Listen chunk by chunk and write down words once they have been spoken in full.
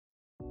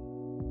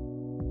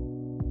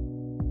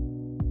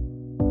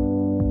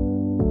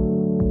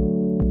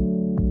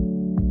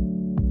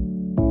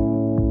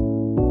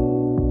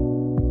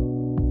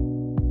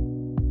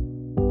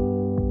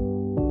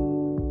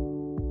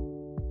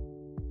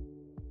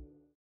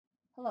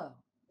Hello,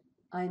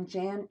 I'm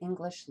Jan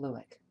English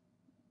Lewick.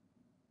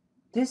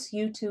 This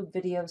YouTube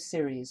video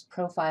series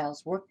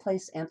profiles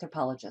workplace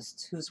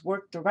anthropologists whose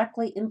work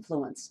directly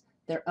influence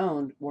their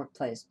own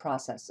workplace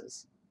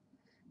processes.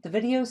 The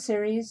video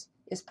series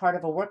is part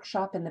of a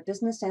workshop in the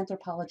Business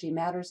Anthropology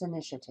Matters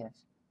initiative.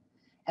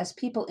 As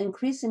people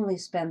increasingly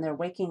spend their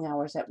waking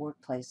hours at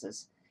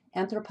workplaces,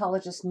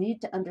 anthropologists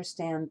need to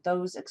understand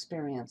those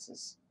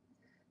experiences.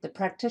 The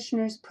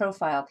practitioners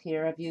profiled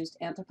here have used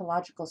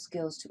anthropological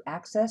skills to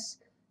access,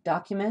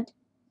 document,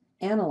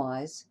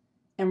 analyze,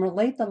 and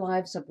relate the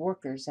lives of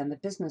workers and the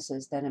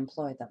businesses that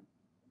employ them.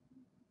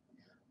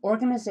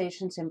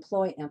 Organizations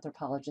employ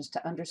anthropologists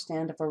to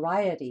understand a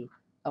variety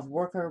of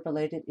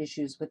worker-related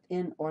issues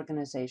within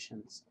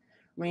organizations,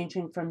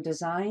 ranging from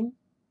design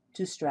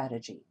to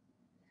strategy.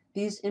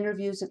 These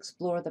interviews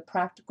explore the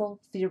practical,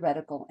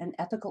 theoretical, and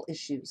ethical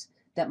issues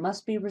that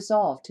must be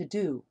resolved to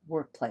do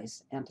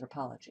workplace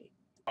anthropology.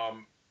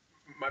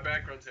 My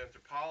background's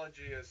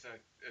anthropology.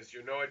 As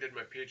you know, I did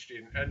my PhD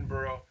in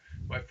Edinburgh.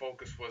 My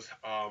focus was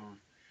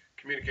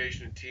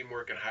communication and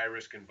teamwork in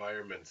high-risk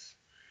environments.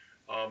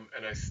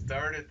 And I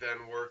started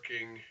then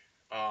working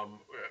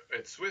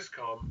at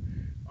Swisscom.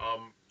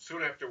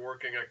 Soon after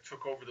working, I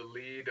took over the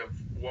lead of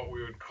what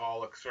we would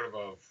call a sort of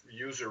a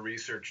user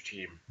research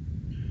team.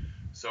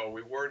 So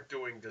we weren't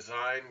doing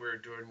design, we were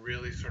doing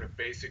really sort of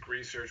basic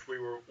research. We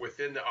were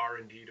within the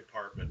R&D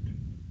department.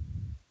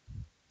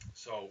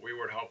 So we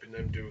were helping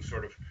them do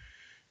sort of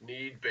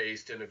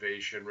need-based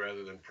innovation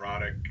rather than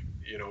product,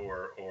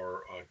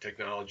 or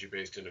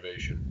technology-based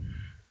innovation.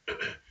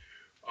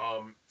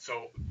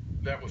 So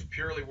that was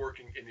purely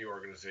working in the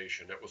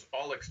organization. That was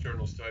all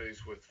external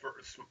studies with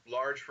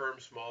large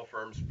firms, small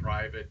firms,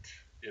 private,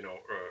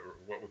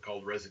 what we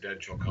called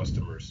residential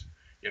customers.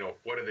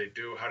 What do they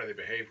do? How do they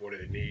behave? What do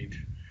they need?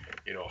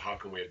 How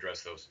can we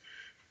address those?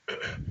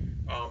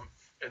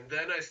 And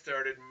then I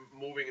started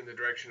moving in the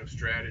direction of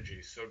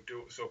strategy.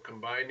 So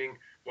combining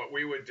what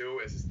we would do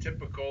as is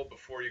typical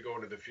before you go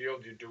into the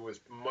field, you do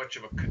as much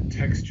of a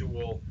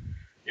contextual,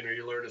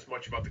 you learn as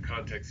much about the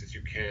context as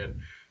you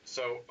can.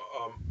 So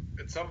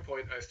at some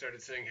point I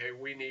started saying, hey,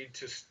 we need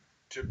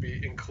to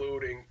be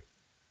including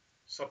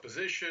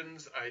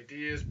suppositions,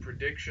 ideas,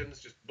 predictions,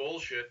 just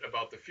bullshit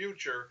about the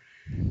future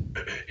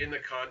in the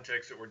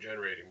context that we're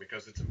generating,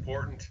 because it's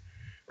important,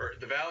 or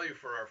the value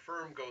for our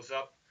firm goes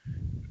up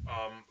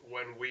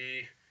when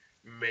we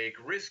make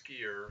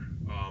riskier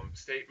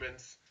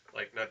statements,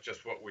 like not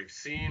just what we've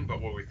seen,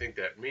 but what we think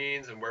that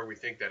means and where we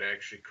think that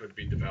actually could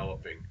be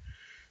developing.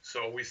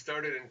 So we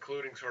started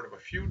including sort of a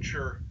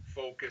future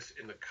focus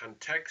in the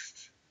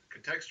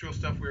contextual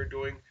stuff we were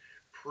doing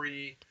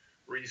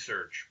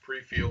pre-research,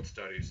 pre-field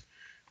studies.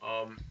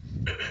 And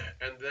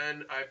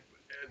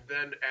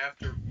then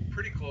after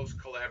pretty close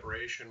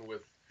collaboration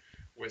with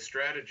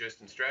strategists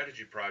and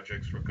strategy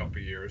projects for a couple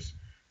of years,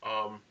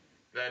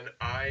 then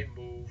I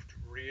moved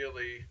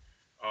really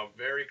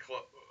very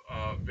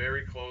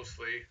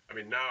closely. I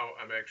mean, now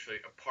I'm actually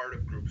a part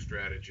of group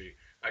strategy.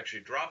 I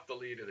actually dropped the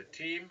lead of the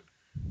team,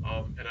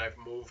 and I've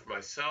moved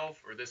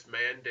myself, or this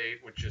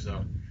mandate, which is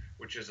a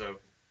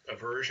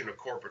version of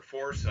corporate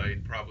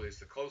foresight, probably is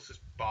the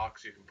closest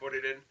box you can put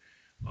it in.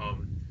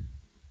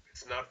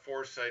 It's not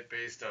foresight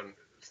based on,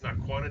 it's not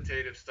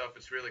quantitative stuff,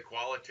 it's really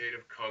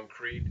qualitative,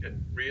 concrete,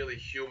 and really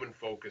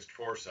human-focused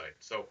foresight.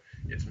 So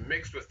it's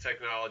mixed with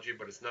technology,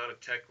 but it's not a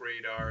tech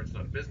radar, it's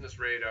not a business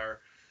radar.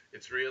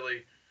 It's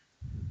really,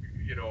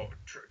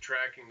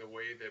 tracking the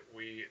way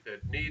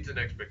that needs and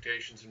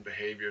expectations and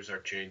behaviors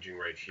are changing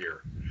right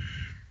here.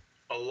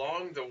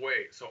 Along the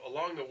way,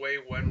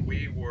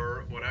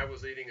 when I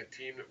was leading a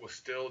team that was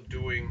still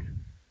doing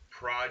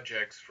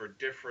projects for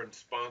different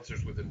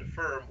sponsors within the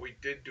firm, we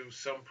did do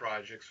some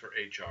projects for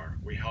HR.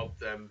 We helped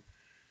them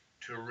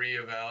to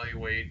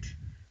reevaluate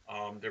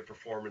their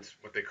performance,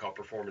 what they call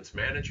performance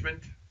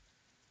management.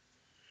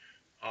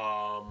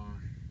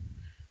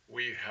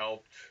 We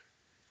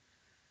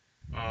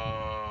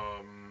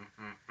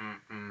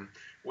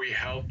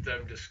helped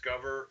them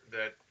discover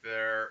that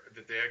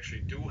they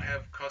actually do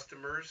have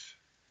customers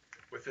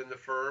within the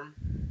firm,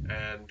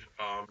 and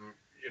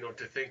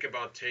to think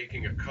about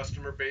taking a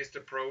customer-based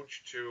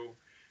approach to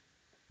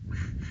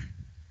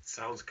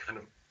sounds kind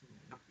of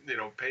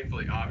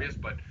painfully obvious,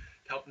 but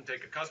help them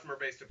take a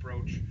customer-based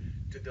approach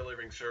to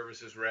delivering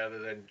services rather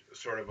than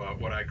sort of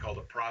what I call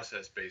a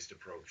process-based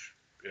approach.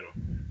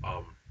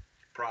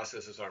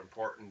 Processes are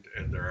important,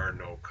 and there are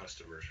no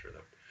customers for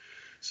them.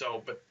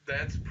 So,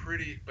 that's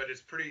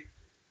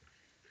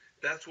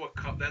what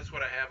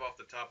I have off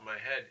the top of my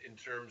head in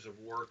terms of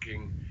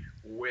working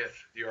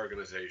with the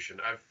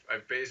organization.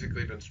 I've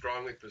basically been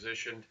strongly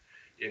positioned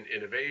in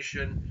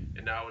innovation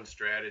and now in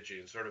strategy,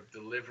 and sort of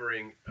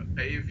delivering a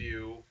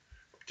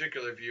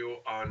particular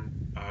view on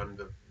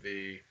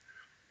the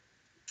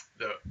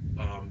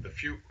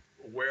few,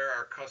 where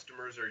our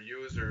customers or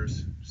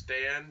users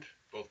stand,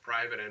 both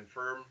private and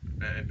firm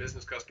and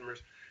business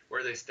customers,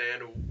 where they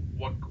stand,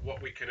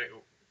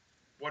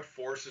 what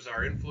forces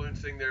are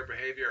influencing their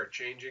behavior, are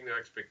changing their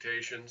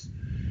expectations,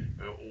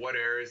 what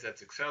areas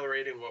that's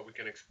accelerating, what we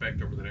can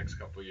expect over the next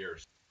couple of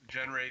years.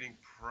 Generating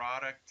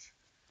product,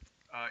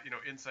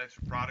 insights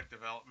for product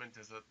development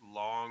is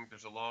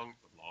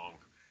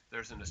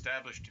there's an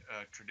established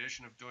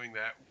tradition of doing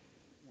that,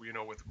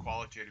 with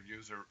qualitative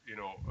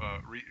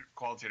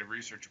qualitative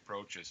research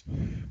approaches.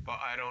 But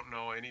I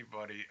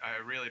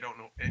really don't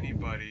know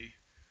anybody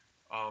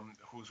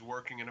who's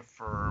working in a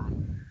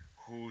firm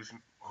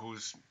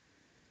who's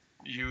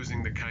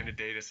using the kind of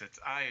data sets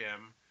I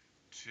am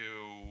to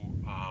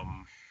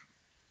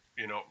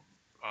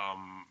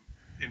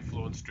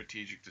influence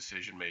strategic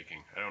decision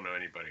making. I don't know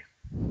anybody.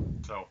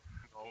 So,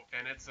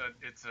 and it's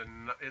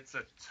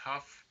a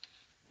tough.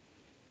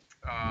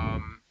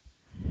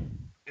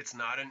 It's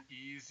not an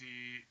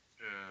easy.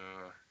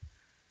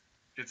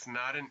 It's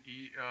not a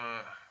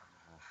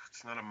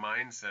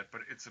mindset,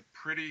 but it's a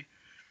pretty.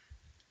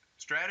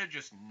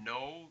 Strategists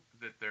know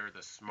that they're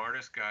the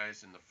smartest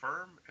guys in the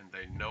firm, and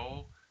they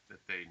know that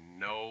they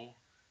know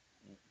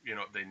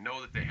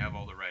that they have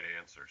all the right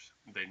answers.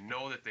 They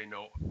know that they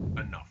know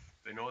enough.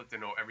 They know that they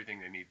know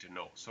everything they need to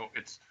know. So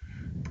it's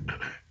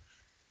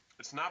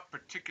not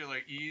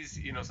particularly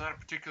easy. It's not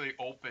particularly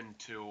open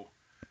to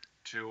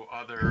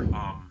other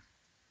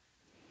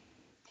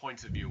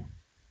points of view.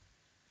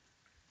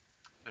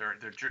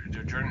 They're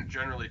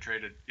generally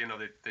traded.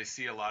 They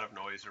see a lot of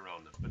noise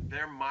around them, but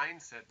their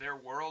mindset, their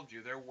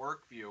worldview, their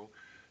work view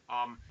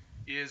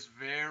is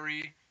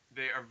very.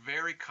 They are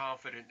very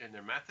confident in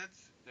their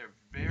methods. They're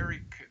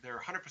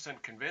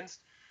 100%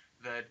 convinced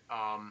that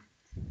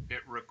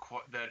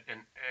that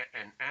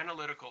an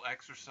analytical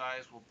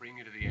exercise will bring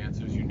you to the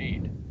answers you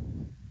need.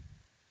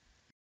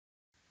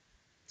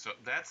 So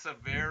that's a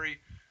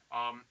very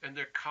and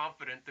they're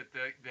confident that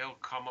they'll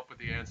come up with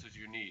the answers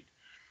you need.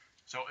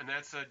 So, and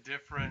that's a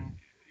different,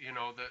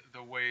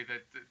 the way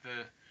that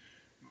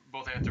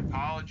both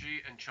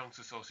anthropology and chunks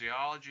of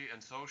sociology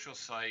and social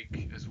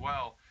psych as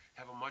well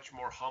have a much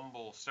more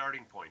humble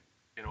starting point,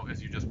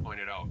 as you just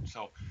pointed out.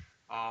 So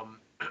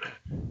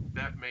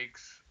that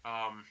makes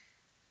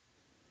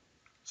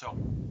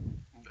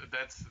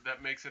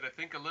that makes it, I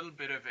think, a little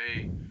bit of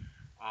a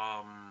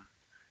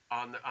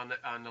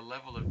on the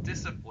level of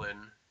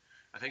discipline.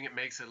 I think it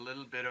makes it a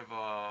little bit of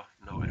a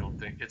no. I don't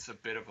think it's a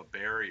bit of a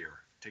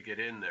barrier to get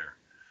in there.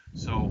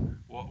 So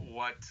what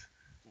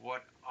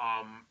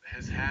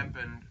has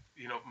happened?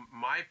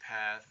 My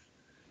path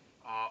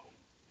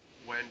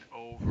went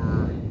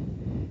over.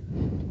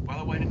 Well,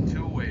 it went in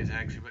two ways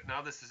actually, but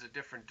now this is a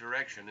different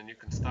direction, and you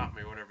can stop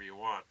me whenever you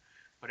want.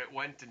 But it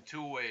went in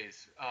two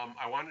ways.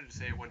 I wanted to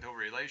say it went over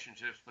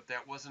relationships, but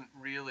that wasn't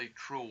really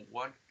true.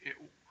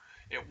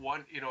 It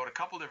went, at a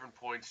couple different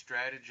points,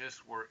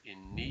 strategists were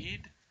in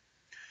need,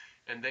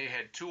 and they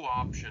had two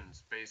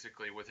options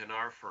basically within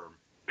our firm.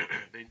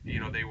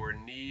 They were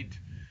in need.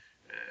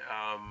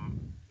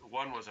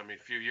 One was, a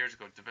few years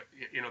ago,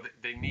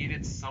 they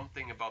needed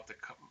something about the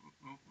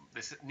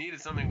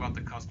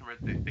customer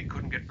they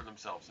couldn't get for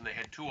themselves, and they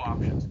had two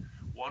options.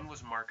 One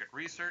was market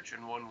research,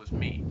 and one was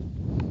me.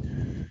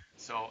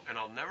 So, and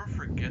I'll never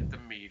forget the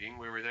meeting.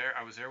 We were there.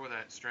 I was there with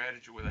a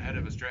head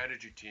of a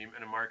strategy team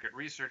and a market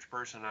research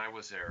person. And I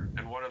was there,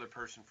 and one other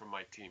person from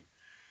my team.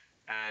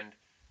 And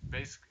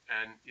this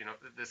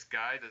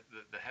guy,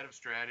 the head of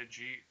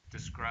strategy,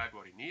 described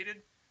what he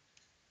needed.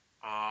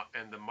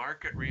 And the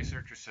market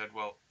researcher said,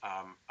 well,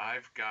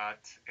 I've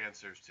got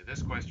answers to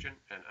this question,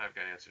 and I've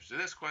got answers to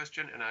this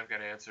question, and I've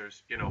got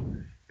answers.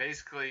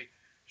 Basically,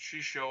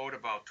 she showed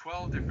about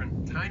 12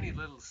 different tiny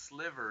little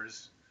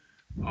slivers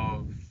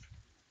of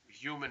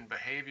human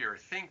behavior or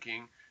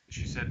thinking.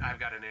 She said, I've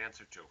got an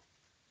answer to.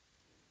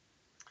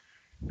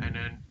 And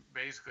then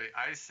basically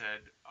I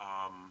said,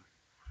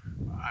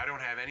 I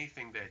don't have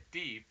anything that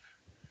deep,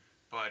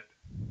 but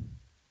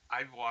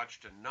I've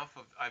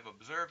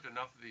observed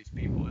enough of these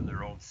people in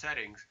their own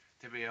settings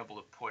to be able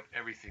to put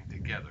everything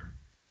together.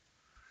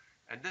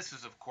 And this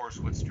is, of course,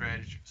 what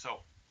strategy.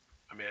 So,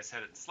 I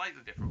said it in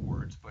slightly different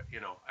words, but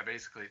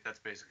that's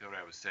basically what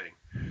I was saying.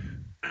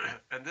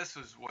 And this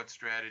is what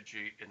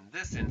strategy in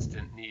this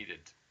instant needed.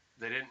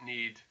 They didn't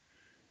need,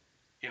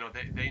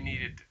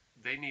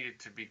 they needed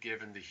to be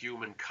given the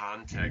human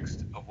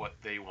context of what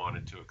they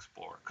wanted to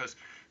explore. Because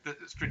the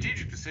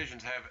strategic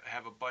decisions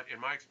in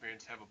my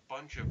experience, have a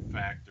bunch of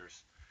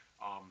factors.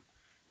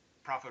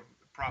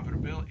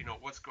 Profitability,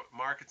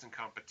 markets and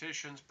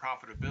competitions,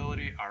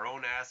 profitability, our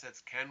own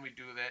assets. Can we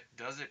do that?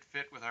 Does it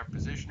fit with our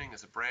positioning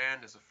as a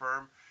brand, as a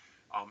firm?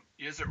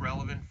 Is it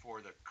relevant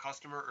for the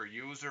customer or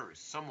user? Or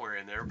somewhere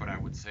in there, but I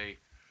would say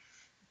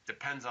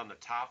depends on the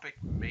topic.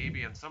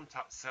 Maybe on some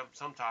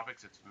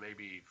topics it's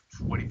maybe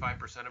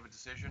 25% of a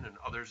decision, and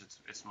others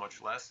it's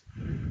much less.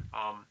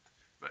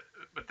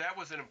 But that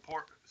was an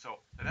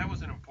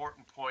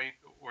important point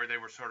where they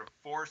were sort of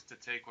forced to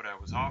take what I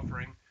was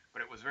offering,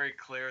 but it was very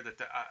clear that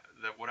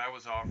that what I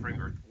was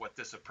offering, or what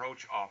this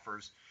approach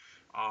offers,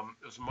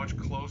 was much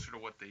closer to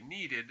what they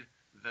needed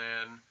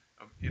than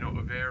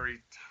a very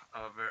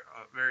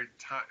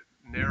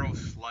narrow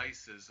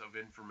slices of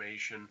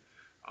information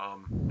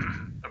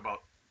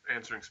about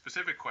answering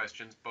specific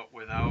questions, but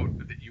without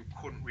that you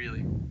couldn't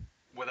really,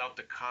 without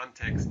the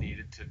context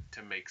needed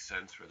to make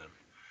sense for them.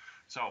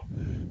 So,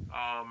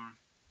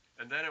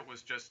 and then it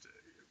was just,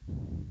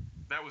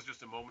 that was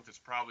just a moment that's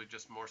probably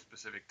just more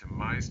specific to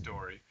my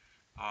story.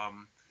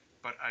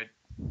 But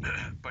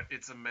but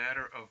it's a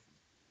matter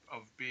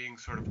of being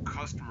sort of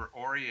customer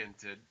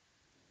oriented,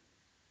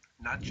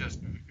 not just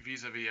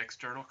vis-a-vis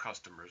external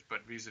customers,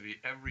 but vis-a-vis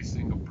every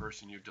single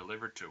person you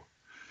deliver to.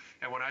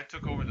 And when I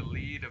took over the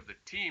lead of the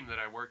team that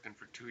I worked in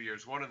for 2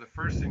 years, one of the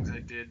first things I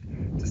did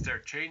to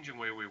start changing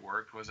the way we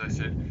worked was I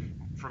said,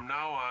 from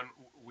now on,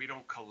 we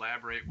don't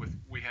collaborate with,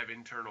 we have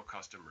internal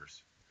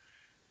customers.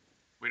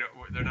 We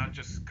don't, they're not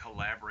just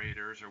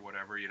collaborators or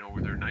whatever, you know,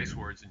 they're nice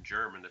words in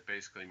German that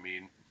basically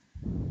mean,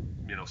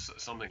 you know,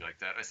 something like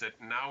that. I said,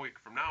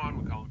 from now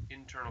on, we call them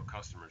internal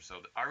customers.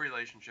 So our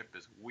relationship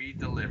is we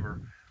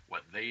deliver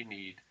what they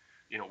need.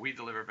 You know, we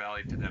deliver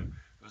value to them.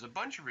 There was a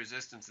bunch of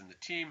resistance in the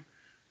team,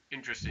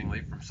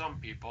 interestingly, from some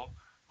people.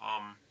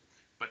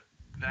 But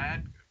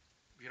that,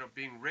 you know,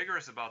 being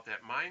rigorous about that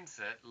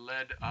mindset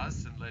led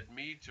us and led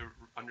me to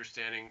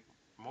understanding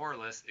more or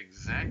less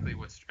exactly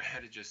what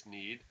strategists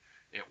need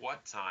at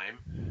what time,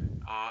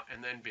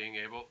 and then being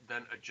able,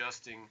 then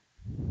adjusting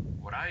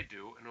what I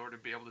do in order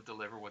to be able to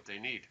deliver what they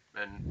need.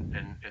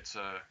 And it's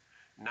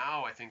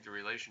now I think the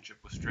relationship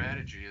with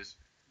strategy is,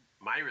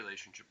 my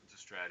relationship with the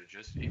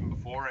strategist, even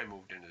before I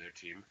moved into their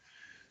team,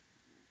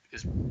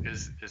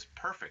 is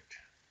perfect.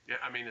 Yeah,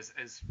 I mean, is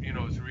you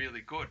know, it's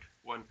really good.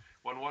 When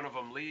one of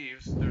them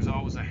leaves, there's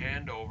always a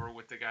handover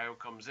with the guy who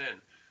comes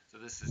in. So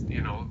this is,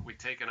 you know, we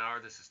take an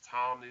hour. This is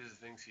Tom. These are the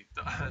things he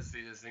does.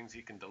 These are the things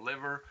he can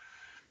deliver.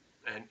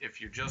 And if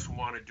you just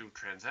want to do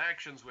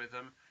transactions with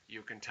him,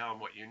 you can tell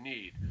him what you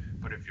need.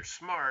 But if you're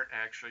smart,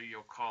 actually,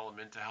 you'll call him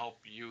in to help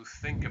you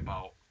think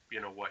about, you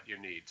know, what you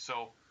need.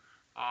 So,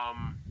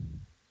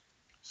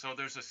 so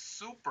it's a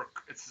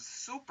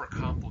super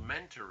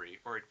complementary,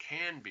 or it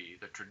can be,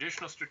 the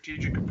traditional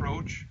strategic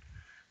approach,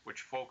 which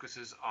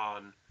focuses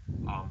on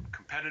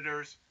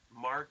competitors,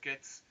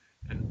 markets,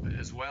 and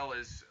as well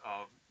as,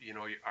 you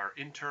know, our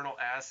internal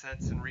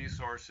assets and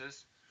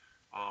resources.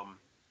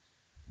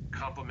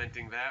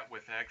 Complementing that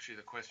with actually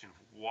the question of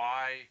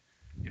why,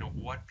 you know,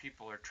 what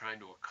people are trying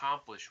to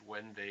accomplish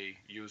when they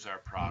use our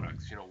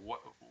products, you know,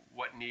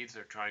 what needs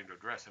they're trying to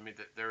address. I mean,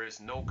 there is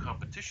no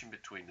competition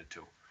between the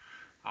two.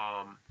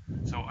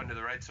 So under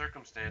the right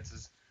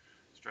circumstances,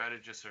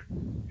 strategists are,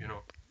 you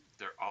know,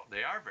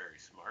 they are very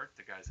smart,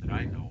 the guys that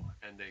I know,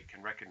 and they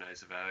can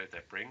recognize the value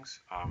that brings.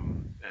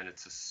 And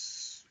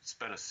it's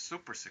been a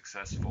super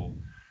successful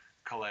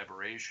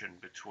collaboration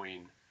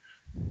between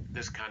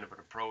this kind of an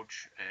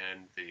approach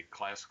and the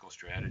classical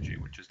strategy,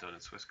 which is done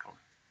at Swisscom.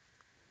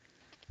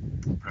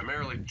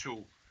 Primarily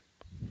two.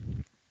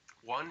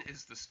 One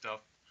is the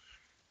stuff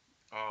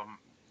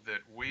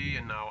that we,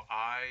 and now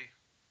I,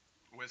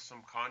 with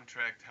some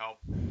contract help,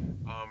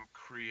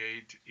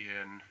 create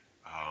in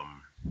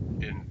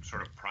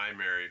sort of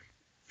primary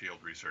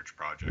field research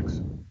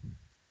projects.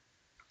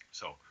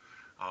 So,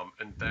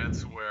 and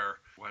that's where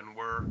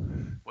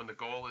when the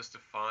goal is to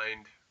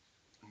find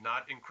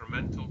not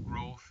incremental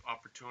growth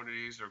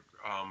opportunities, or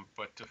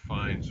but to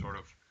find sort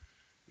of,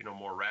 you know,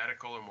 more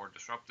radical or more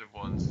disruptive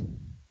ones.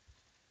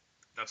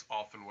 That's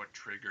often what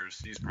triggers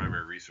these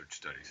primary research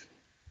studies.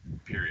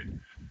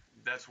 Period.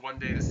 That's one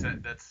data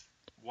set. That's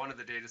one of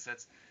the data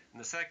sets. And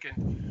the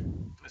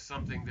second is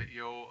something that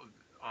you'll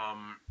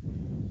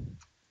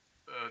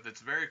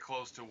that's very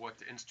close to what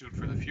the Institute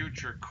for the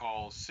Future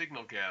calls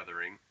signal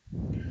gathering,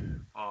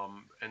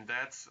 and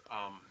that's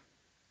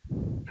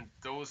and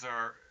those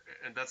are,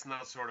 and that's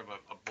not sort of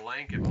a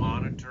blanket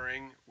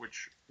monitoring,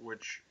 which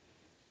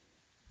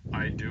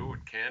I do,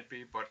 it can't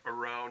be, but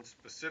around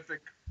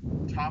specific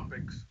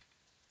topics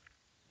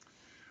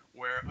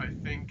where I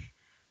think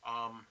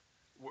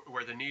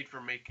where the need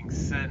for making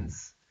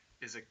sense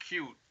is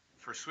acute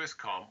for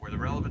Swisscom, where the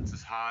relevance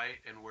is high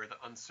and where the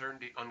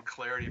uncertainty,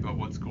 unclarity about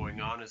what's going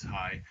on is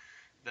high,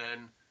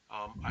 then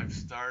I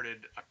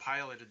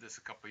piloted this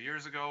a couple of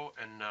years ago,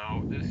 and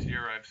now this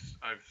year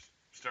I've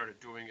started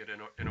doing it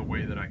in a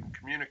way that I can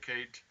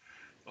communicate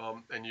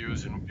and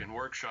use in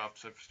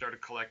workshops. I've started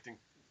collecting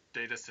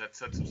data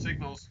sets of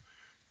signals,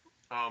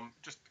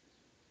 just,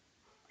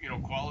 you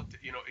know,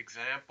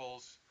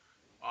 examples,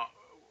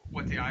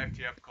 what the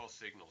IFTF calls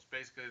signals,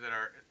 basically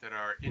that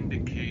are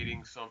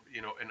indicating some,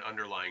 you know, an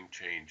underlying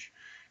change,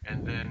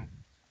 and then,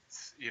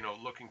 you know,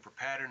 looking for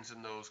patterns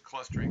in those,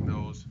 clustering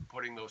those,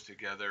 putting those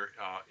together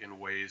in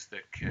ways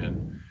that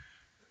can,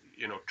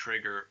 you know,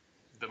 trigger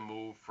the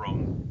move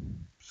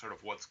from sort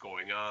of what's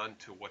going on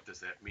to what does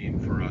that mean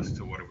for us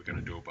to what are we going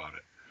to do about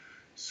it.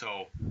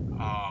 So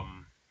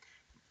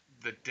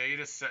the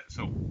data set,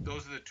 so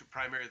those are the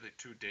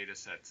two data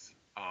sets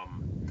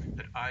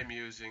that I'm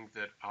using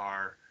that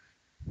are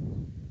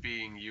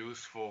being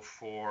useful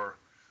for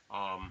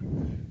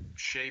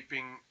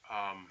shaping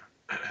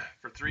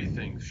for three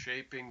things: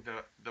 shaping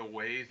the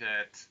way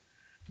that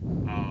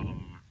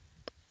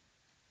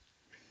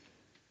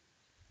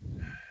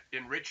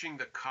enriching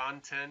the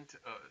content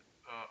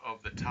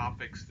of the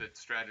topics that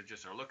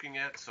strategists are looking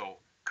at. So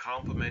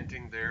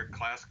complementing their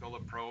classical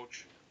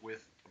approach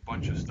with a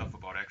bunch of stuff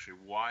about actually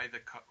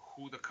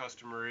who the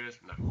customer is,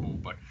 not who,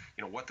 but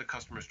what the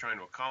customer is trying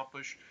to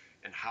accomplish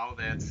and how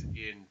that's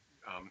in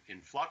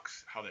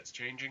flux, how that's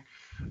changing.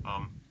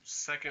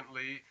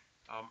 Secondly,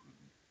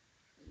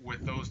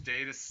 with those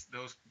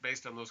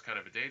based on those kind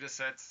of data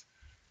sets,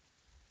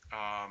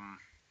 I'm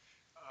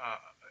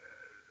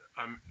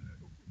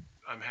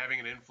having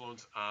an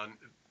influence on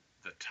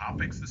the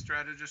topics the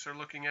strategists are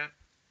looking at.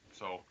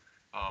 So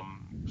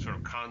sort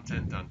of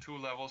content on two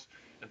levels.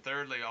 And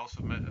thirdly,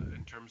 also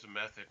in terms of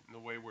method and the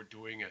way we're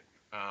doing it.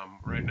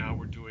 Right now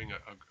we're doing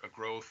a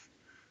growth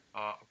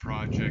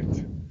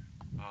project,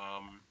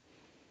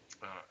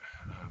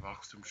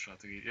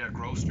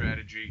 growth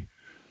strategy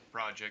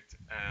project,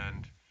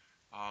 and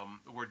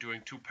we're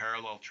doing two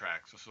parallel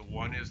tracks. So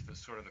one is the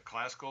sort of the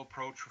classical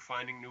approach for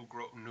finding new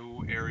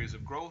areas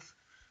of growth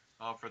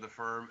for the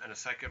firm, and a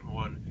second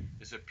one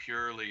is a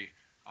purely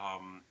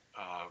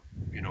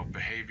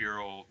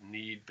behavioral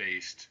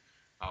need-based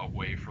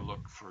way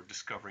for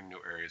discovering new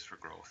areas for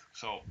growth.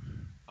 So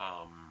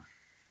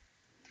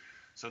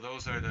so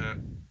those are the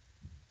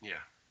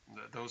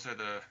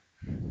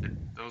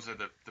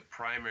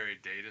primary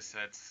data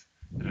sets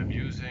that I'm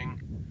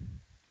using.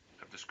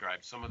 I've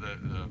described some of the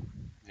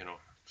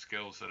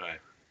skills that I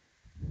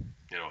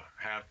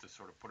have to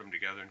sort of put them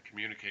together and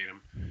communicate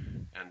them,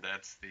 and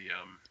that's the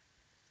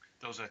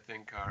those I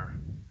think are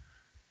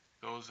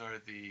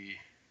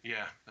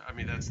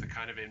that's the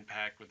kind of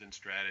impact within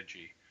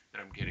strategy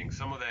that I'm getting.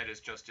 Some of that is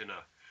just in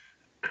a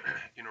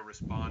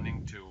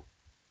responding to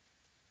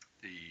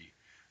the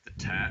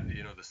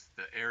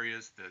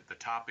areas, the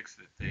topics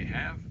that they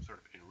have, sort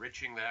of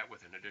enriching that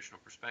with an additional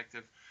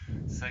perspective.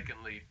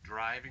 Secondly,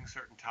 driving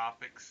certain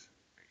topics,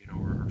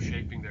 or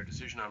shaping their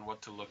decision on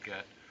what to look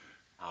at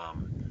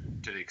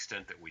to the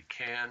extent that we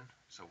can.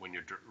 So when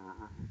you're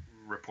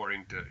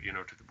reporting to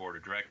to the board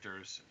of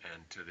directors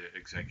and to the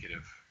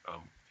executive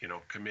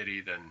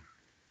committee, then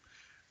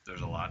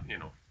there's a lot,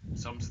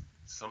 some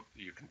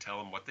you can tell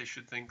them what they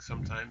should think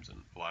sometimes,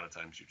 and a lot of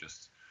times you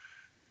just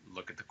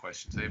look at the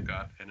questions they've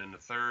got. And then the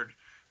third,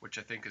 which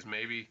I think is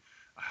maybe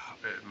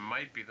it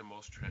might be the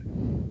most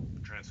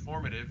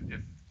transformative,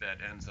 if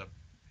that ends up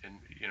in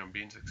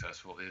being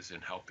successful, is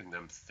in helping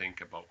them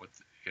think about what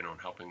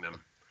and helping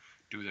them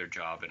do their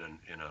job in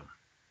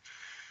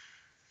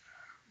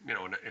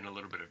a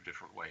little bit of a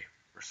different way,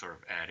 or sort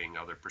of adding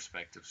other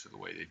perspectives to the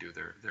way they do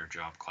their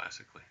job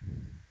classically.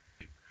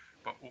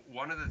 But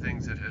one of the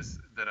things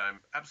that I'm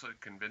absolutely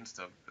convinced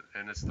of,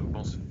 and it's the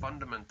most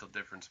fundamental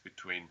difference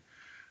between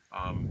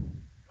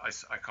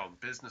I call them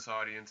business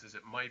audiences.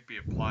 It might be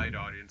applied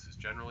audiences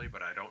generally,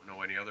 but I don't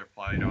know any other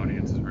applied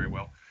audiences very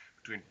well.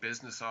 Between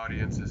business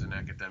audiences and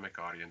academic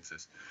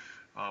audiences,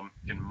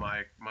 in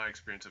my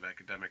experience of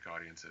academic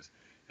audiences,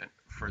 and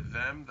for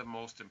them, the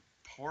most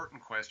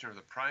important question, or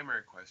the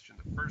primary question,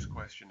 the first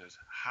question is,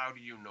 how do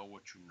you know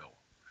what you know?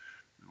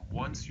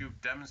 Once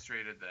you've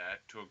demonstrated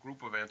that to a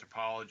group of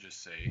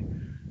anthropologists, say,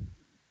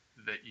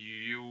 that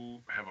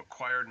you have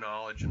acquired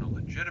knowledge in a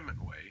legitimate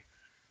way,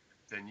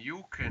 then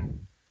you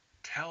can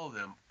tell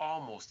them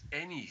almost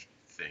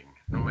anything,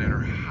 no matter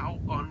how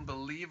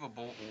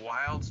unbelievable,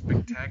 wild,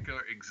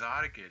 spectacular,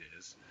 exotic it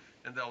is,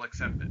 and they'll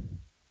accept it.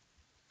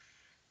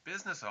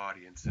 Business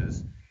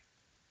audiences,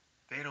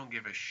 they don't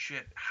give a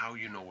shit how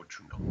you know what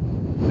you know.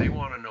 They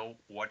want to know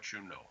what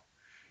you know.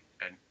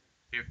 And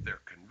if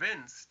they're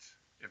convinced,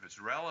 if it's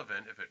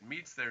relevant, if it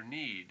meets their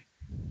need,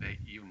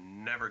 you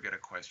never get a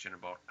question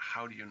about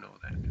how do you know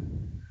that.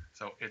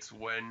 So it's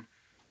when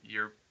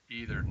you're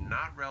either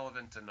not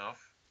relevant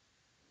enough,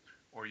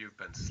 or you've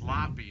been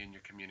sloppy in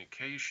your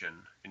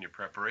communication, in your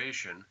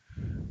preparation,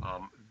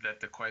 that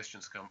the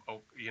questions come.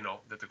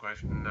 That the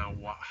question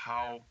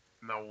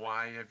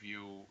why have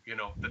you?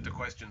 That the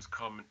questions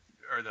come,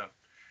 or that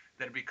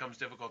it becomes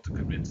difficult to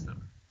convince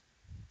them.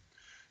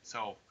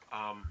 So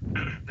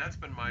that's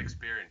been my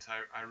experience.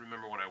 I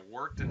remember when I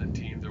worked in a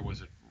team, there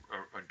was a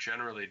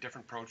generally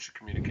different approach to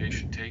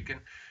communication taken,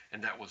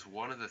 and that was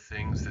one of the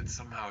things that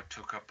somehow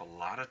took up a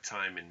lot of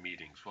time in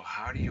meetings. Well,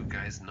 how do you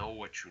guys know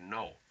what you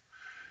know?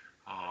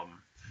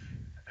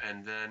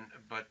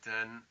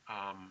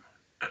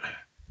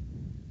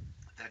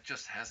 That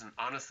just hasn't,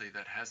 honestly,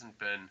 that hasn't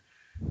been,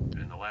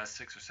 in the last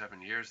 6 or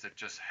 7 years, that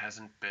just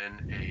hasn't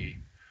been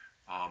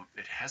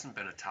it hasn't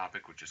been a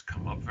topic which has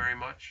come up very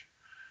much.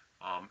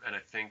 And I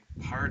think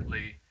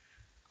partly,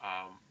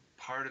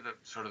 part of the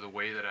sort of the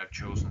way that I've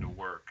chosen to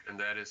work, and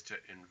that is to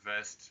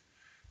invest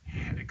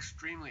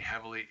extremely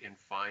heavily in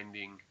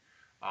finding,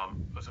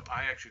 so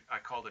I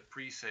called it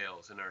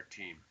pre-sales in our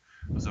team.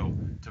 So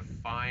to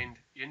find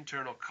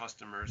internal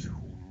customers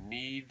who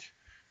need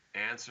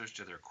answers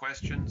to their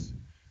questions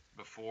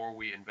before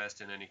we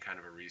invest in any kind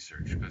of a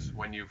research. Because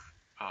when you've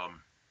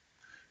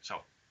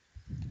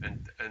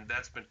and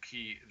that's been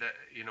key. That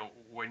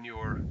when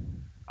you're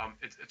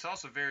it's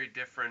also very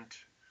different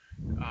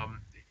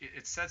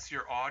it sets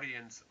your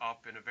audience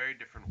up in a very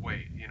different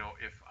way.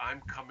 If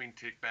I'm coming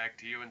back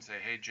to you and say,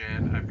 hey,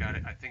 Jan,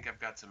 I think I've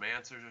got some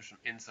answers or some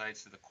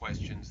insights to the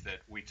questions that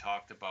we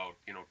talked about,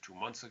 2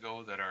 months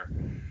ago that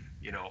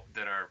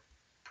are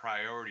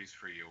priorities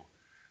for you.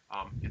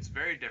 It's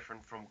very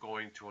different from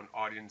going to an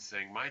audience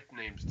saying, my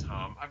name's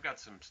Tom. I've got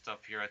some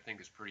stuff here I think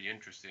is pretty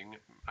interesting.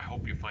 I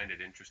hope you find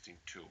it interesting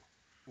too.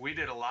 We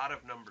did a lot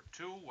of number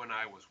 2 when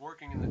I was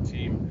working in the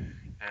team,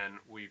 and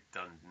we've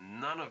done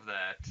none of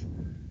that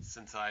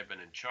since I've been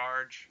in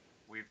charge.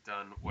 We've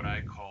done what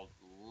I called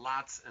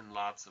lots and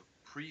lots of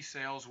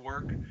pre-sales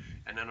work,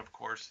 and then of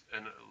course,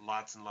 and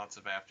lots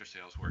of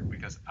after-sales work,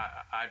 because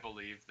I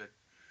believe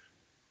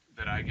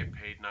that I get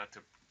paid not to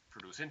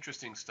produce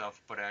interesting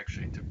stuff, but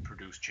actually to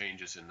produce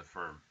changes in the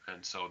firm.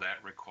 And so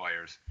that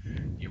requires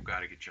you've got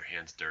to get your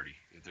hands dirty.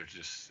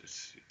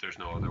 There's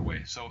no other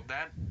way. So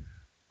that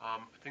I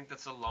think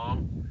that's a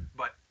long,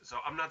 but so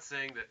I'm not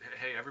saying that,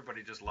 hey,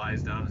 everybody just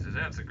lies down and says,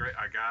 that's a great,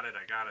 I got it.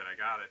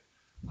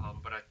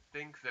 But I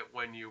think that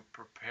when you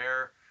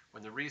prepare,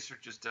 when the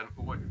research is done,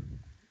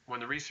 when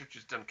the research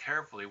is done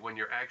carefully, when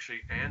you're actually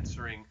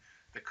answering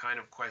the kind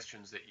of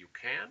questions that you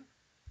can,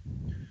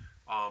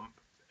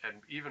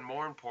 and even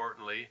more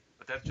importantly,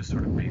 but that's just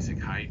sort of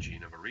basic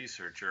hygiene of a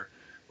researcher,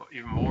 but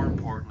even more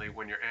importantly,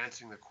 when you're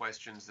answering the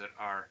questions that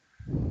are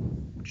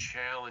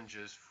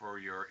challenges for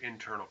your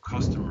internal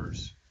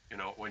customers,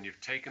 when you've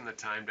taken the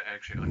time to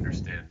actually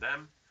understand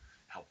them,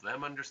 help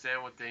them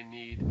understand what they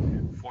need,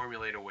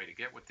 formulate a way to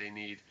get what they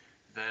need,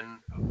 then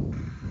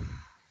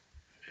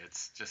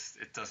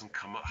it doesn't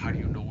come up. How do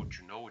you know what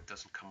you know? It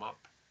doesn't come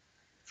up.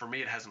 For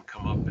me, it hasn't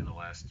come up in the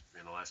last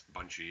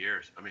bunch of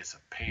years. I mean, it's a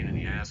pain in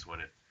the ass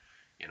when it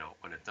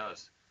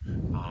does.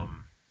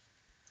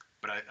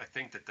 But I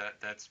think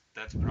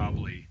that's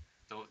probably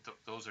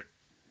those are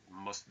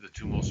the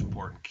 2 most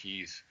important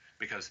keys,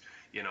 because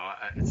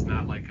it's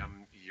not like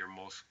I'm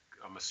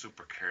a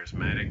super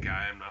charismatic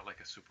guy. I'm not like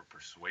a super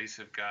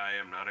persuasive guy.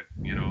 I'm not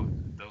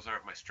those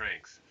aren't my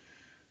strengths.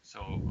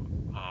 So,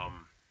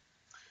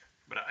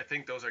 but I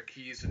think those are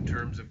keys in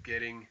terms of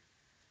getting,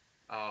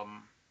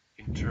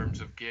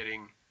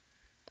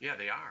 yeah,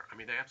 they are. I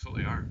mean, they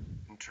absolutely are,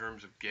 in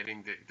terms of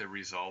getting the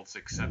results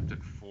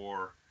accepted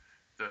for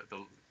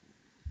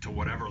to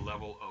whatever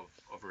level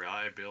of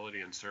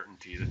reliability and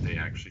certainty that they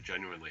actually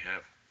genuinely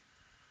have.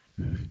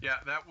 Yeah,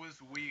 that was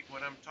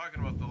when I'm talking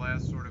about the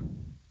last sort of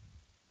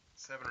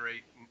 7 or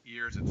 8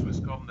 years at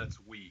Swisscom, that's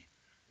we.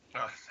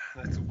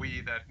 That's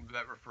we that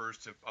refers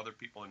to other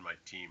people in my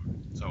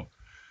team. So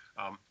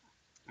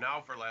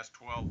now for the last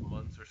 12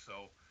 months or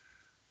so,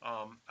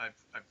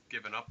 I've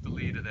given up the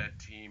lead of that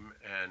team,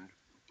 and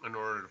in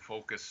order to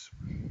focus,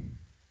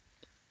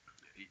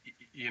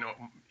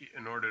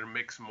 in order to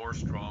mix more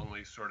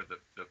strongly sort of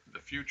the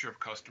future of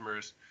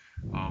customers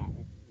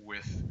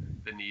with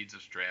the needs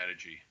of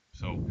strategy.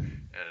 So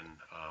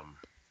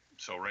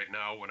right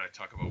now, when I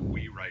talk about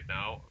we right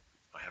now,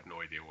 I have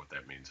no idea what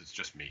that means. It's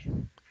just me.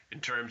 In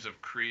terms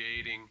of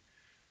creating,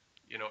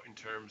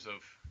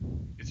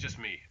 it's just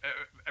me.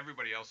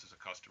 Everybody else is a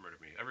customer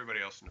to me. Everybody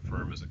else in the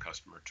firm is a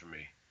customer to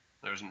me.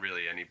 There isn't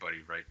really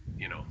anybody right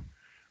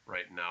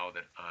now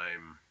that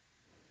I'm,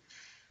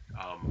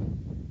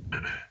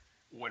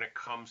 when it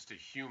comes to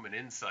human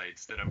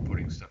insights, that I'm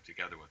putting stuff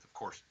together with. Of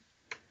course,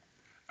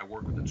 I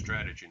work within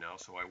strategy now,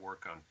 so I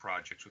work on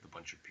projects with a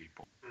bunch of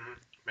people.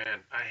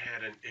 Man, I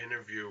had an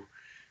interview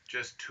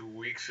just 2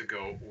 weeks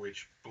ago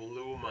which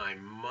blew my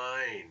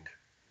mind.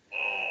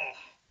 Oh,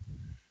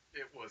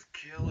 it was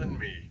killing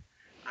me.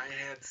 I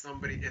had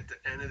somebody at the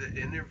end of the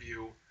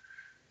interview.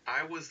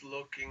 I was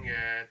looking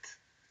at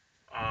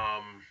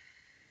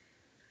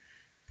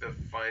the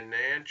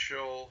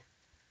financial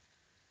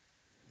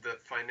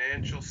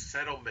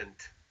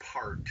settlement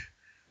part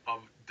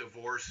of a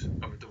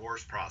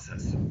divorce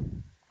process.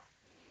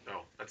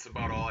 No, that's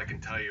about all I can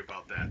tell you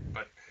about that.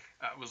 But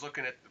I was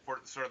looking at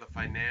sort of the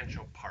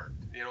financial part.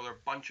 There are a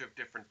bunch of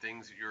different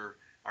things that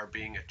are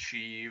being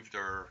achieved,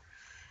 or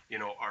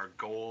are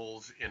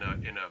goals in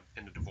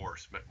a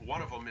divorce. But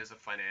one of them is a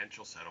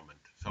financial settlement.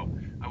 So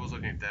I was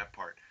looking at that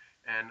part,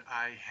 and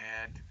I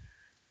had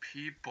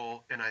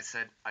people, and I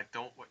said, I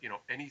don't,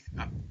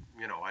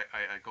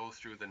 I go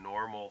through the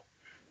normal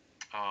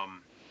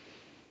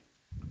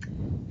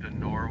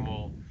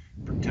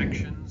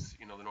protections,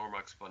 the normal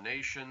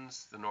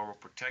explanations, the normal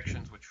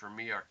protections, which for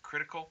me are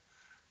critical.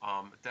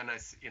 Then I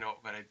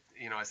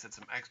said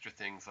some extra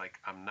things like,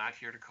 I'm not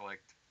here to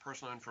collect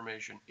personal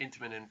information,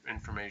 intimate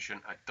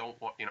information. I don't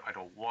want it.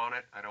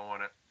 I don't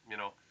want it.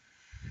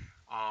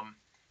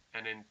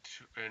 And in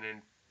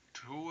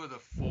 2 of the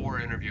 4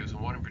 interviews,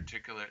 and one in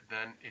particular,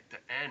 then at the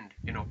end,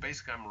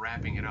 basically I'm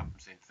wrapping it up. I'm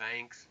saying,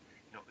 thanks.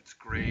 It's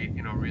great.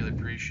 Really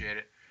appreciate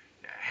it.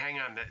 Hang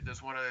on.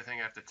 There's one other thing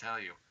I have to tell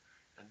you.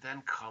 And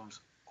then comes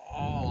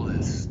all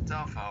this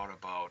stuff out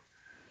about,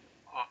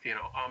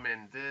 I'm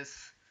in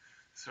this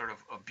sort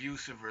of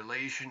abusive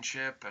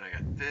relationship, and I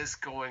got this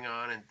going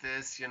on, and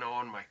this, and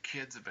my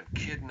kids have been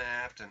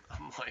kidnapped, and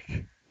I'm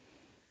like,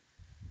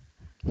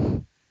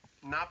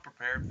 not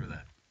prepared for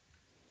that.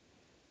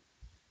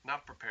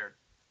 not prepared.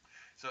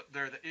 So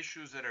there are the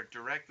issues that are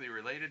directly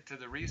related to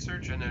the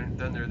research, and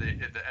then there are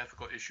the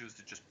ethical issues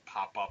that just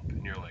pop up,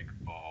 and you're like,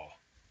 oh.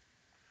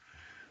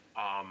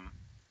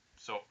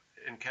 So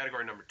in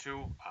category number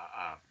 2,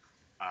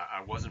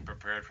 I wasn't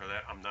prepared for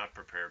that. I'm not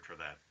prepared for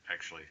that,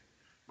 actually.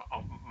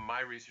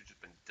 My research has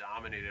been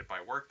dominated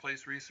by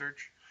workplace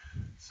research,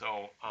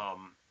 so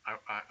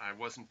I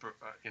wasn't,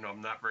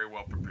 I'm not very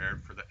well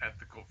prepared for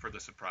the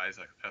surprise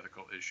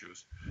ethical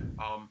issues.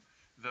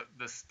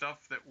 The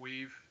stuff that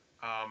we've,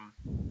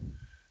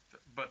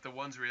 but the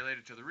ones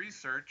related to the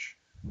research,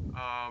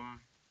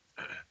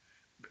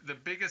 the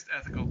biggest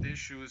ethical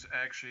issues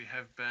actually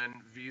have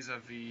been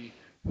vis-a-vis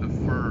the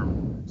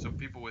firm. So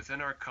people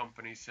within our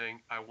company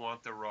saying, I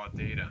want the raw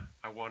data.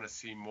 I want to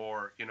see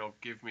more,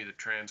 give me the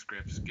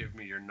transcripts, give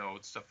me your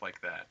notes, stuff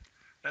like that.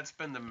 That's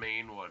been the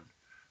main one.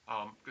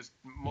 Because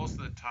most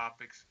of the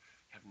topics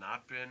have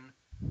not been,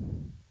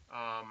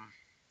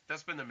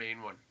 that's been the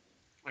main one.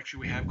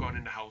 Actually, we have gone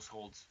into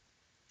households,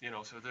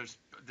 so there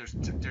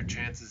are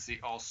chances to see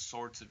all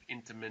sorts of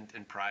intimate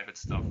and private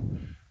stuff.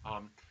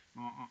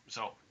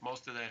 So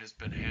most of that has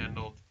been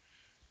handled.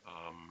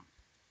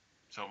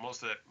 So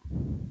most of that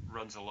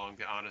runs along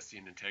the honesty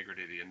and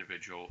integrity of the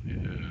individual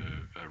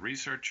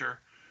researcher.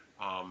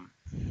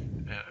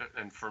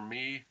 And for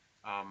me,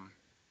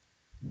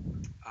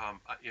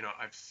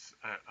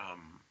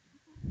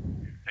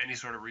 any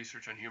sort of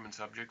research on human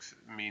subjects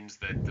means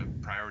that the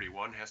priority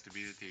 1 has to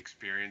be that the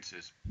experience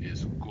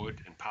is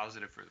good and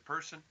positive for the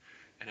person,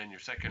 and then your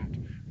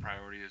second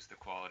priority is the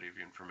quality of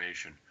the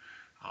information.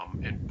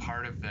 And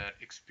part of that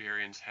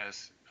experience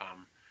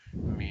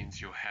means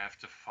you have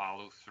to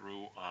follow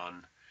through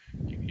on,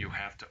 you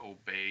have to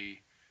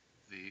obey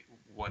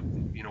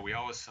we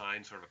always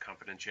sign sort of a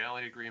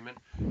confidentiality agreement,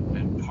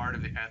 and part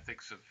of the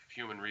ethics of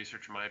human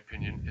research, in my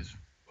opinion, is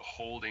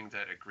holding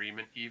that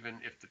agreement even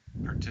if the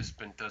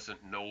participant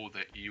doesn't know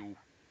that you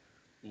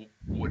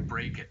would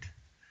break it.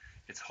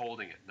 It's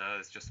holding it. Now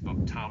it's just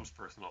about Tom's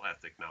personal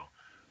ethic now.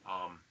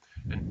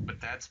 But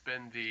that's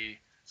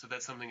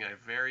something I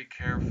very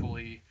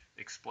carefully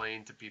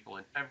explain to people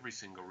in every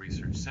single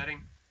research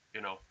setting,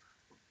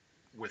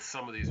 with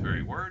some of these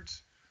very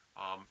words,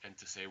 and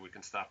to say we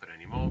can stop at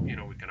any moment,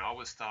 we can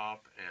always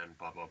stop, and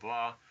blah, blah,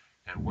 blah,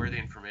 and where the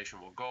information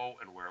will go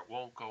and where it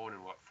won't go and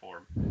in what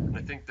form. And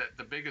I think that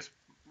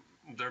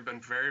there have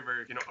been very,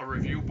 very, a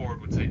review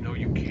board would say, no,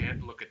 you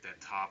can't look at that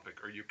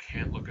topic, or you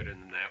can't look at it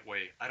in that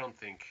way. I don't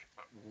think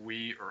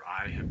we or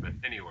I have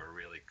been anywhere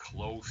really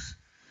close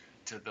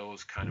to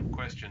those kind of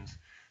questions.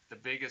 The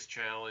biggest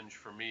challenge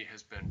for me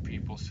has been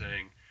people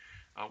saying,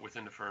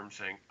 within the firm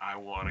saying, I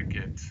want to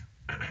get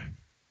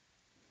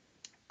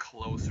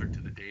closer to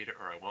the data,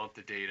 or I want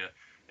the data.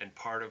 And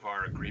part of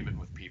our agreement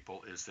with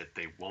people is that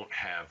they won't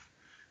have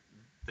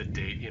the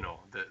data,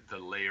 the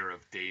layer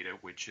of data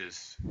which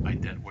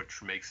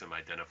makes them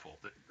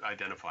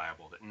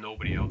identifiable, that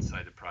nobody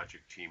outside the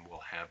project team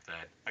will have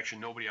that.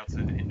 Actually, nobody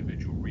outside the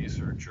individual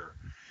researcher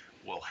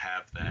will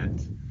have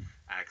that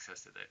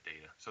access to that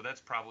data. So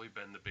that's probably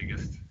been the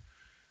biggest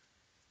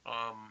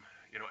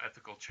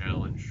ethical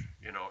challenge,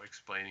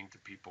 explaining to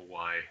people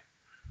why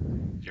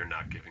you're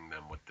not giving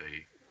them what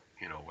they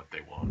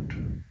want.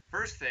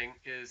 First thing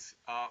is,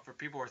 for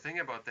people who are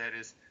thinking about that,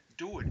 is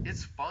do it.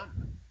 It's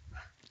fun.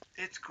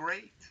 It's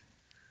great.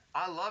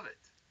 I love it.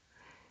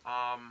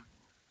 I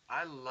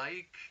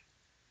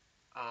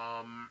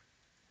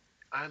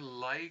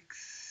like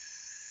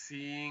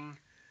seeing,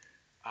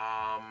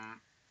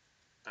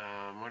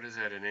 what is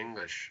that in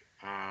English?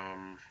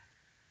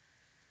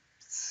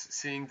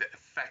 Seeing the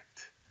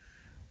effect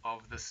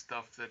of the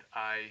stuff that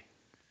I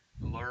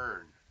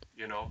learn.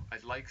 I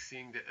like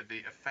seeing the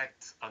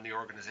effects on the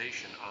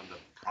organization, on the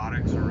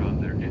products, or on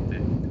their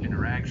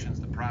interactions,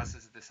 the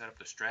process that they set up,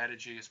 the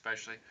strategy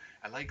especially.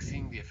 I like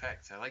seeing the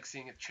effects. I like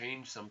seeing it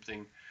change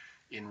something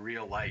in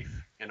real life.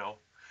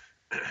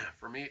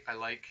 For me, I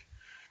like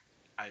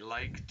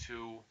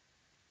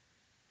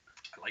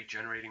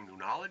generating new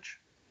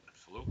knowledge,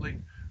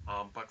 absolutely.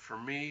 But for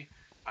me,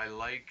 I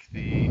like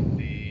the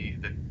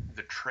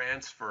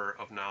transfer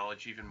of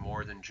knowledge even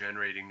more than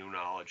generating new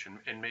knowledge.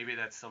 And maybe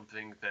that's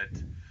something that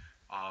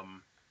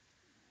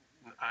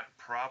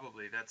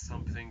that's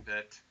something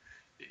that,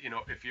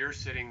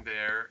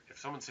 if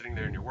someone's sitting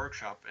there in your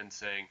workshop and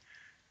saying,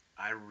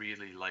 I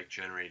really like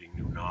generating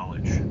new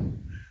knowledge,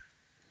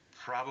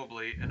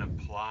 probably an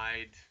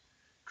applied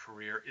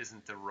career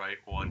isn't the right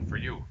one for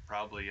you.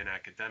 Probably an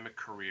academic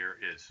career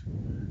is.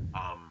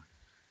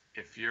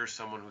 If you're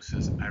someone who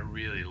says, I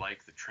really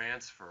like the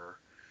transfer,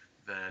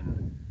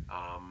 then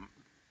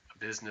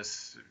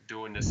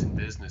doing this in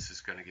business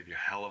is going to give you a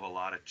hell of a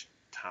lot of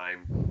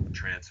time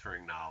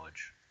transferring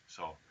knowledge.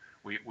 So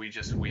we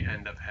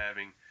end up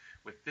having,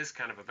 with this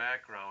kind of a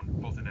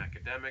background, both an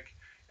academic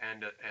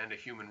and a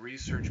human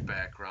research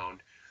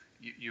background,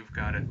 you've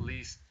got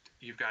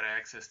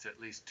access to at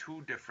least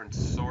 2 different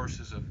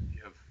sources of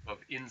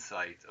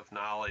insight, of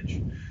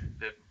knowledge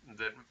that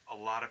a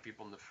lot of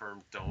people in the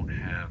firm don't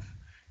have.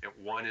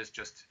 One is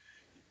just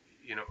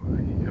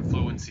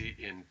fluency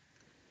in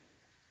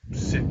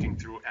sifting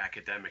through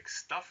academic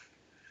stuff,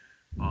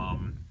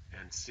 and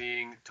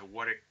seeing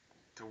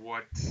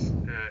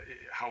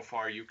how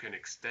far you can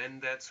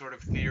extend that sort of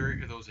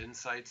theory or those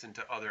insights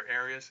into other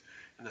areas.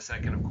 And the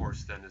second, of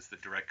course, then is the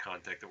direct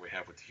contact that we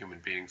have with the human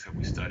beings that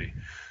we study.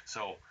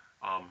 So,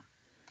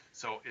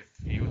 so if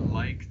you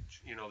like,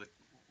 the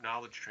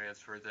knowledge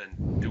transfer,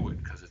 then do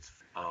it, because it's.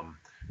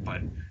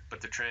 But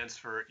the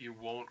transfer, you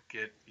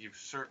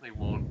certainly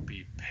won't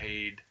be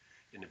paid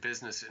in a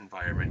business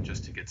environment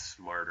just to get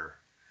smarter.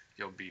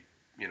 You'll be,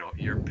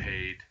 you're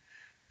paid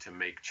to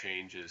make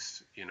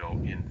changes, in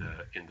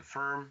the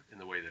firm, in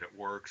the way that it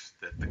works,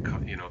 that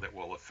that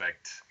will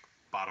affect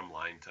bottom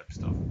line type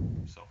stuff.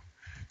 So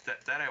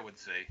that I would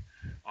say,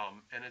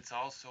 and it's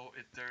also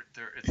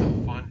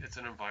it's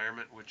an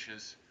environment which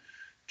is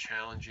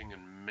challenging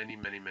in many,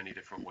 many, many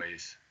different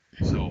ways.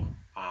 So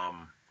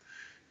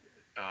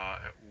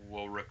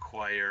will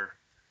require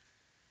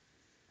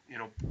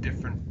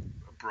different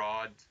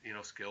broad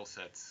skill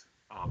sets,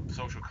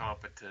 social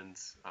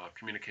competence,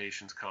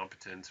 communications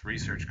competence,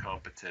 research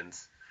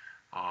competence.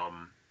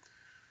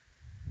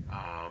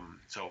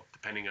 So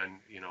depending on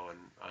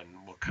on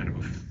what kind of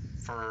a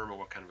firm or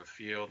what kind of a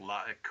field,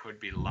 it could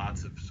be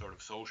lots of sort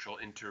of social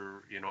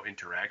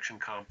interaction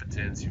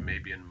competence. You may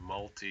be in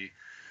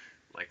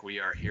like we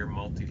are here,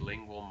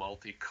 multilingual,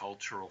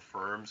 multicultural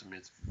firms. I mean,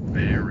 it's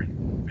very,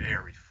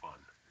 very fun.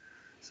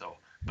 So,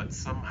 but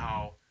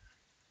somehow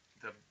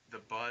the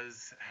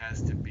buzz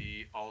has to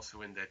be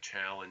also in that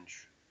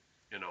challenge.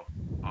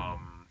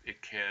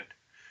 It can't,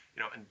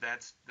 and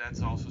that's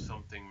also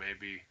something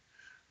maybe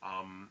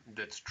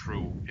that's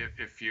true.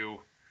 If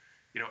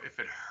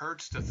it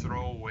hurts to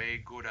throw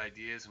away good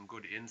ideas and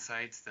good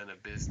insights, then a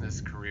business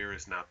career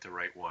is not the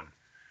right one,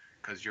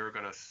 because you're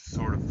going to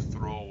sort of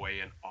throw away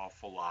an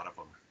awful lot of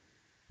them.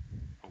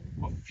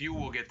 A few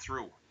will get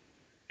through,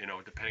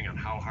 depending on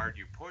how hard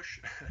you push.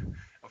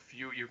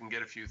 You can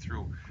get a few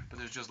through, but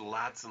there's just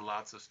lots and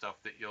lots of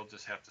stuff that you'll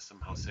just have to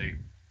somehow say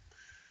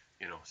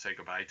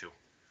goodbye to.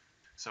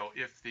 So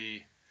if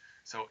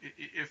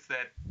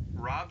that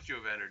robs you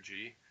of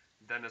energy,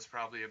 then it's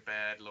probably a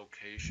bad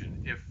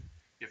location.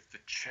 If the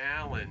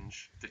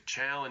challenge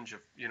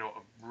of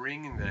of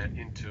bringing that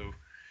into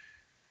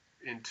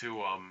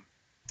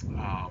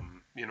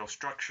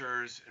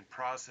structures and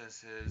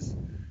processes,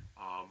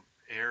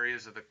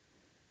 areas of the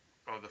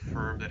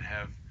firm that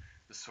have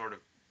the sort of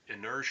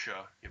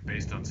inertia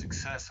based on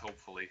success,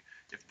 hopefully,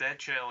 if that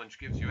challenge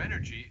gives you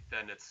energy,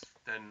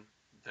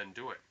 then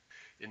do it.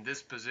 In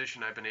this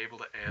position, I've been able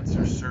to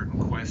answer certain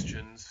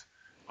questions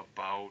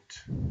about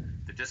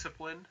the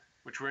discipline,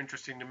 which were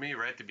interesting to me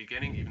right at the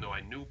beginning. Even though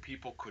I knew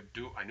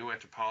I knew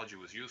anthropology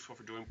was useful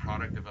for doing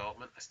product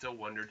development, I still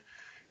wondered,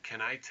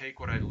 can I take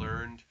what I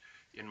learned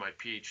in my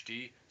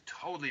PhD,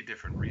 totally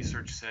different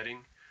research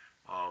setting,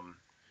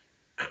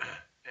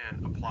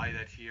 and apply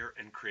that here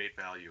and create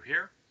value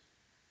here?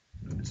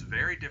 It's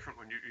very different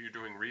when you're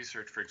doing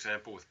research, for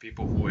example, with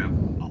people who have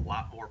a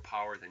lot more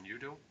power than you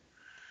do.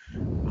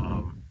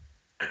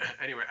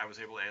 Anyway, I was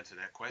able to answer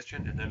that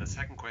question. And then the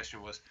second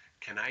question was,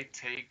 can I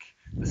take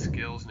the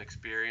skills and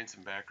experience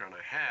and background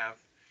I have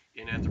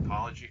in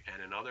anthropology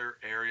and in other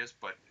areas,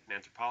 but in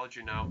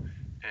anthropology now,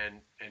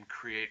 and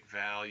create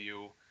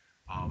value,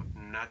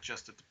 not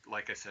just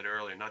like I said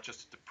earlier, not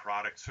just at the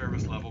product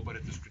service level, but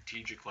at the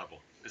strategic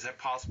level? Is that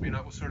possible?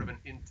 It was sort of an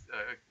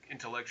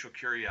intellectual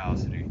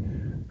curiosity,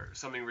 or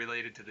something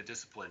related to the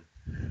discipline.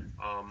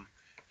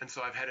 And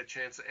so I've had a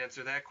chance to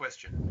answer that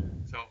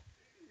question. So,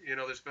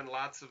 there's been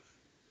lots of,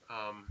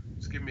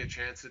 it's given me a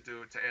chance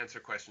to answer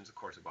questions, of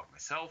course, about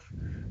myself,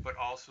 but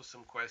also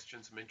some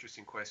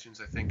interesting questions,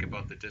 I think,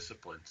 about the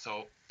discipline.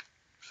 So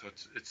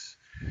it's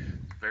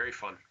very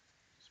fun.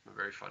 It's been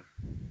very fun.